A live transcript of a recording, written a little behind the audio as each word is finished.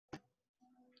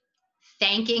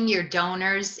Thanking your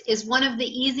donors is one of the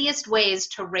easiest ways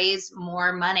to raise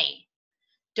more money.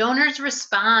 Donors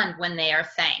respond when they are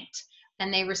thanked,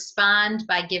 and they respond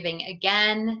by giving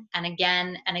again and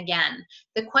again and again.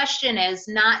 The question is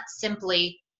not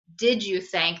simply, did you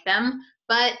thank them,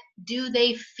 but do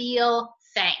they feel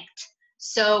thanked?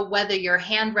 So whether you're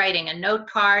handwriting a note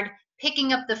card,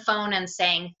 picking up the phone and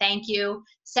saying thank you,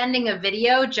 sending a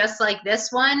video just like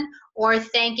this one, or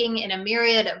thanking in a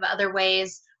myriad of other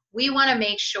ways, we want to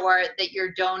make sure that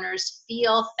your donors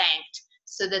feel thanked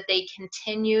so that they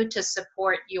continue to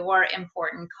support your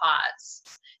important cause.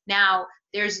 Now,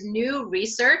 there's new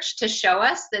research to show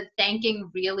us that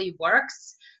thanking really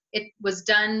works. It was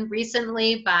done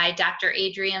recently by Dr.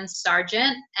 Adrian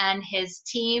Sargent and his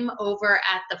team over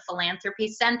at the Philanthropy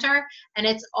Center, and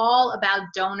it's all about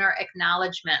donor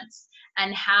acknowledgments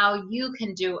and how you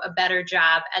can do a better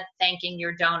job at thanking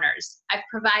your donors. I've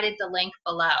provided the link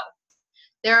below.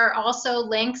 There are also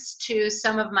links to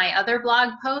some of my other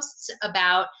blog posts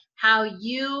about how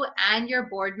you and your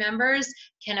board members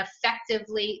can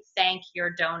effectively thank your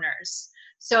donors.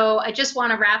 So I just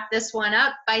want to wrap this one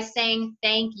up by saying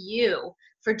thank you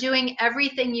for doing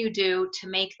everything you do to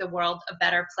make the world a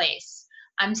better place.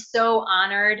 I'm so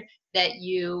honored that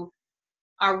you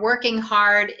are working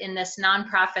hard in this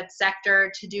nonprofit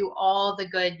sector to do all the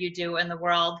good you do in the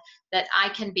world, that I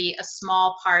can be a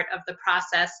small part of the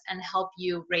process and help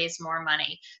you raise more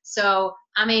money. So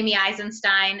I'm Amy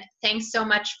Eisenstein. Thanks so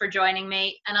much for joining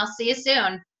me, and I'll see you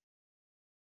soon.